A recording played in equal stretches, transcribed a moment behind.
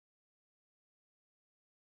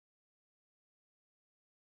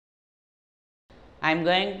I am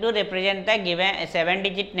going to represent the given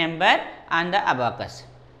 7-digit number on the abacus.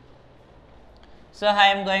 So, I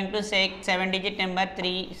am going to say 7-digit number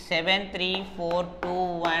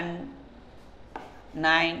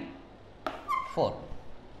 7342194.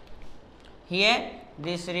 Here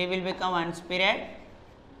this 3 will become ones period,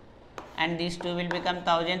 and these 2 will become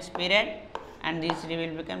thousands period, and these 3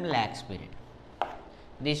 will become lakhs period.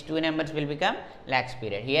 These two numbers will become lakhs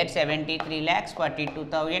period. Here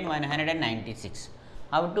 73,42,196.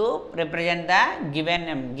 How to represent the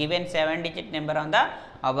given 7-digit number on the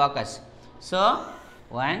abacus? So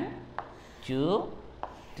 1, 2,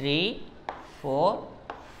 3, 4,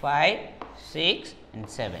 5, 6 and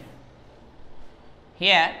 7.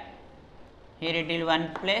 Here it will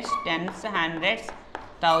 1 place tens, hundreds,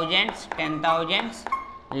 thousands, 10,000s,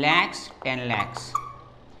 lakhs, 10 lakhs.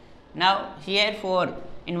 Now here 4,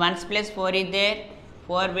 in ones place 4 is there,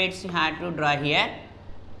 4 bits you have to draw here,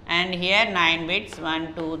 and here 9 bits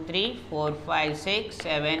 1, 2, 3, 4, 5, 6,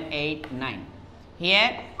 7, 8, 9.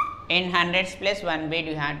 Here in hundreds place 1 bit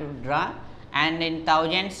you have to draw, and in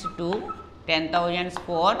thousands 2, 10,000s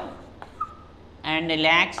 4, and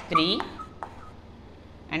lakhs 3,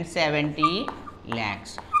 and 70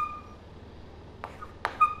 lakhs.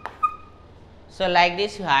 So like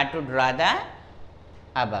this you have to draw the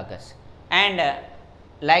abacus, and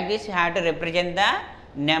like this you have to represent the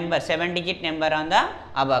number 7-digit number on the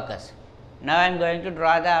abacus. Now I am going to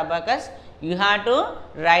draw the abacus. You have to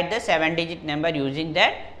write the 7-digit number using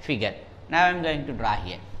that figure. Now I am going to draw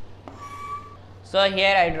here. So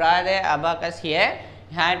here I draw the abacus. Here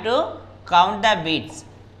you have to count the bits.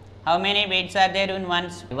 How many bits are there in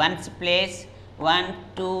ones place? 1,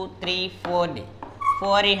 2, 3, 4.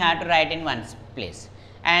 4 you have to write in ones place,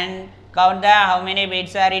 and count the how many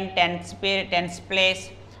bits are in tens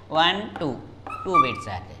place. 1, 2 bits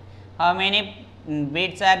are there. How many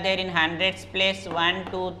bits are there in hundreds place? 1,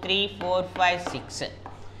 2, 3, 4, 5, 6.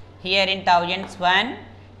 Here in thousands 1,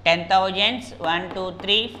 10,000s 1, 2,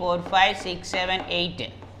 3, 4, 5, 6, 7,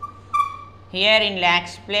 8. Here in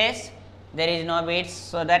lakhs place there is no bits,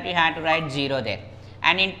 so that you have to write 0 there.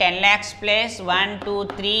 And in 10 lakhs place 1, 2,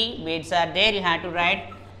 3 bits are there, you have to write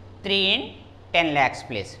 3 in 10 lakhs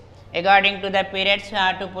place. According to the periods you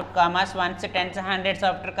have to put commas, ones, tens, hundreds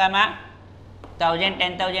after comma, thousand,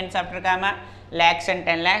 10,000s after comma, lakhs and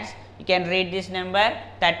 10 lakhs. You can read this number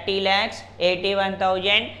 30 lakhs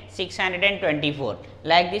 81,624.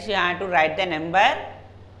 Like this you have to write the number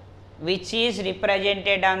which is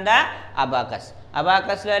represented on the abacus.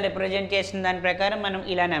 Abacus lo represent చేసిన దాని ప్రకారం మనం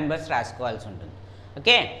ఇలా numbers రాసుకోవాల్సి ఉంటుంది.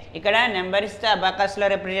 Okay, ఇక్కడ number ఇస్తే abacus లో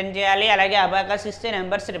represent చేయాలి, అలాగే అబాకస్ ఇస్తే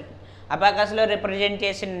నెంబర్స్ అబాకస్ లో రిప్రజెంట్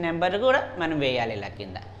చేసిన నెంబర్ కూడా మనం వేయాలి ఇలా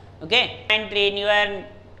కింద. Okay, point 3 in your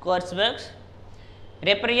course books.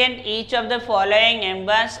 Represent each of the following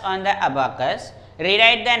numbers on the abacus.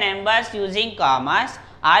 Rewrite the numbers using commas.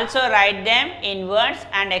 Also write them in words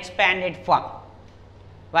and expanded form.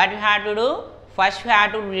 What you have to do? First you have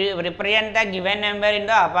to represent the given number in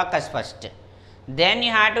the abacus first. Then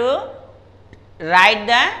you have to write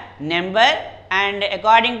the number, and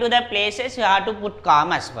according to the places you have to put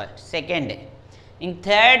commas first. Second, in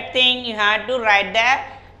third thing you have to write the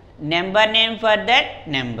number name for that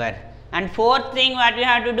number. And fourth thing what you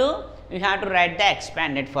have to do? You have to write the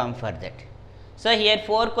expanded form for that. So here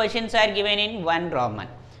 4 questions are given in one Roman.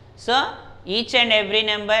 So each and every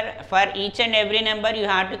number, for each and every number you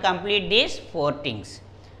have to complete these 4 things.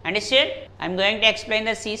 Understood? I am going to explain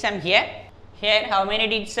the C sum here. Here how many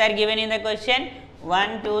digits are given in the question?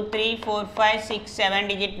 1, 2, 3, 4, 5, 6, 7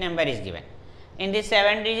 digit number is given. In this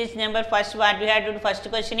 7 digits number, first what we have to do? First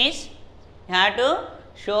question is you have to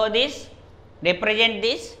show this, represent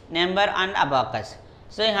this number on abacus.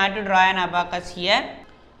 So you have to draw an abacus here.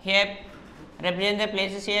 Here represent the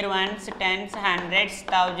places here, ones, tens, hundreds,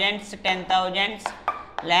 thousands, 10,000s,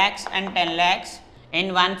 lakhs and 10 lakhs. In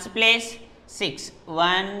ones place 6,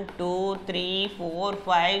 1, 2, 3, 4,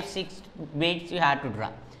 5, 6 bits you have to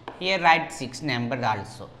draw. Here write 6 number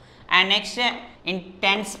also. And next in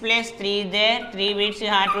tens place 3 is there, 3 bits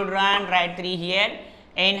you have to draw and write 3 here.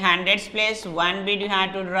 In hundreds place 1 bit you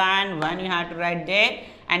have to draw and 1 you have to write there,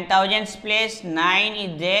 and thousands place 9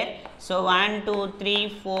 is there. So 1, 2, 3,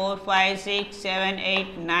 4, 5, 6, 7,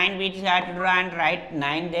 8, 9 bits you have to draw and write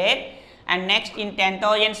 9 there. And next in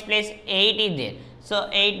 10,000s place 8 is there. So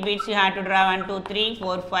 8 bits you have to draw, 1, 2, 3,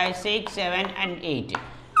 4, 5, 6, 7 and 8.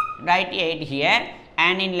 Write 8 here.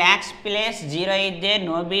 And in lakhs place 0 is there,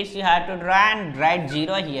 no bits you have to draw and write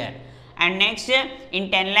 0 here. And next in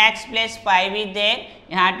 10 lakhs place 5 is there,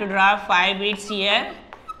 you have to draw 5 bits here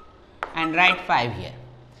and write 5 here.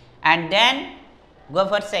 And then go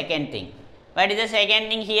for second thing. What is the second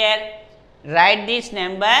thing here? write this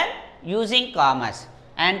number using commas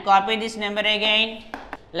and copy this number again.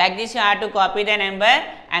 Like this you have to copy the number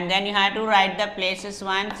and then you have to write the places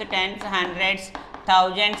ones, tens, hundreds,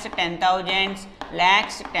 thousands, 10,000s,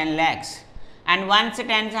 lakhs, 10 lakhs. And once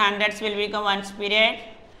tens, hundreds will become ones period.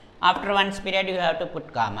 After ones period you have to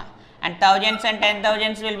put comma. And thousands and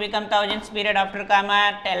 10,000s will become thousands period after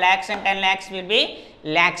comma. 10 lakhs and 10 lakhs will be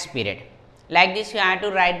lakhs period. Like this you have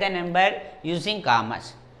to write the number using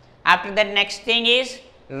commas. After that, next thing is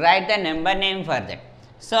write the number name for that.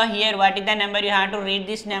 So here what is the number? You have to read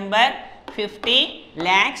this number 50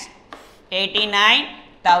 lakhs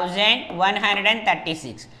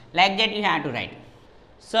 89,136. Like that you have to write.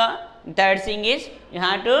 So third thing is you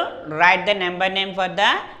have to write the number name for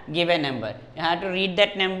the given number. You have to read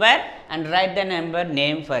that number and write the number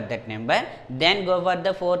name for that number. Then go for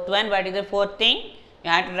the fourth one. What is the fourth thing?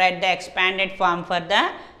 You have to write the expanded form for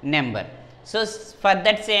the number. So for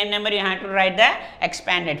that same number you have to write the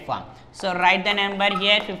expanded form. So write the number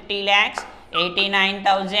here 50 lakhs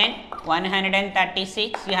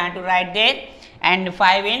 89,136 you have to write there, and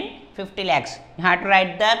 5 in 50 lakhs. You have to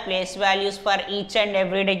write the place values for each and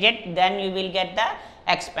every digit, then you will get the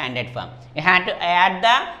expanded form. You have to add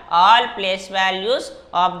the all place values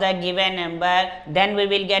of the given number, then we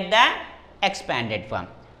will get the expanded form.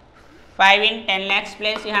 5 in 10 lakhs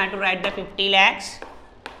place you have to write the 50 lakhs.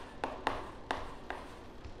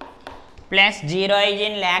 Plus 0 is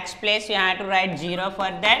in lakhs place you have to write 0 for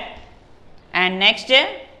that. And next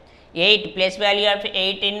 8 place value of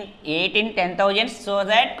 8 in 10,000, so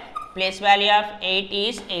that place value of 8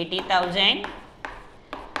 is 80,000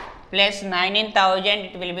 plus 9 in 1000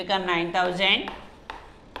 it will become 9,000.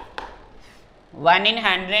 1 in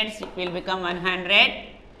hundreds it will become 100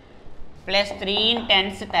 plus 3 in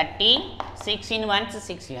tens 30, 6 in ones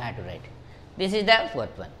 6 you have to write. This is the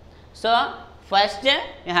fourth one. So first you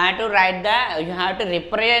have to write you have to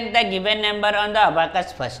represent the given number on the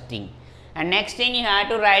abacus first thing, and next thing you have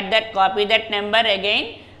to write that, copy that number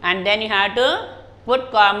again, and then you have to put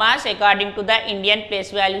commas according to the Indian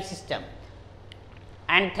place value system.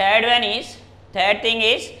 And third thing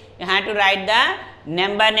is you have to write the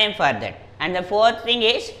number name for that, and the fourth thing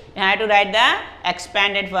is you have to write the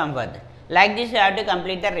expanded form for that. Like this you have to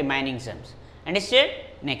complete the remaining sums. Understood?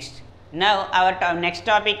 Next. Now our next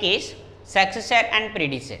topic is successor and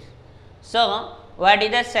predecessor. So what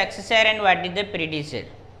is the successor and what is the predecessor?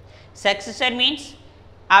 Successor means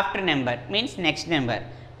after number, means next number.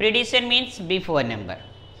 Predecessor means before number.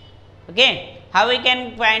 Okay. How we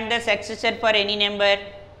can find the successor for any number?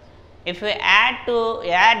 If we add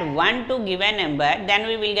 1 to given number, then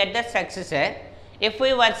we will get the successor. If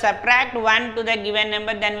we subtract 1 to the given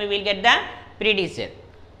number, then we will get the predecessor.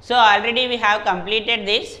 So already we have completed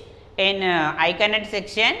this in iConnect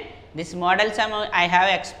section. This model sum I have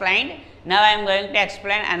explained. Now I am going to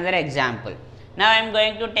explain another example. Now I am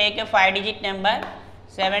going to take a 5-digit number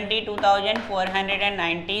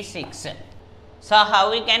 72,496. So how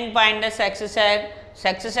we can find the successor?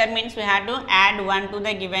 Successor means we have to add 1 to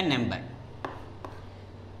the given number.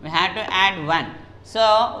 We have to add 1.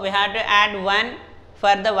 So we have to add 1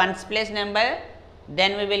 for the ones place number,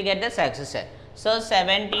 then we will get the successor. So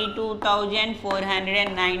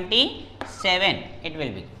 72,497 it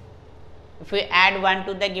will be. If we add 1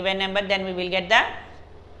 to the given number, then we will get the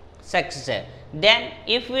successor. Then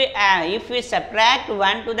if we subtract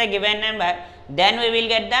 1 to the given number, then we will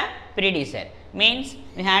get the predecessor. Means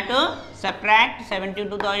we have to subtract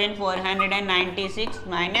 72,496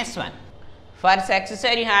 minus 1. For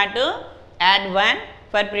successor you have to add 1,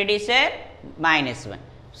 for predecessor minus 1.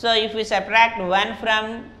 So if we subtract 1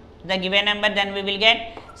 from the given number, then we will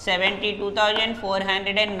get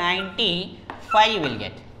 72,495 will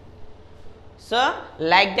get. So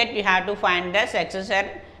like that we have to find the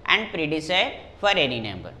successor and predecessor for any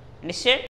number. Understood?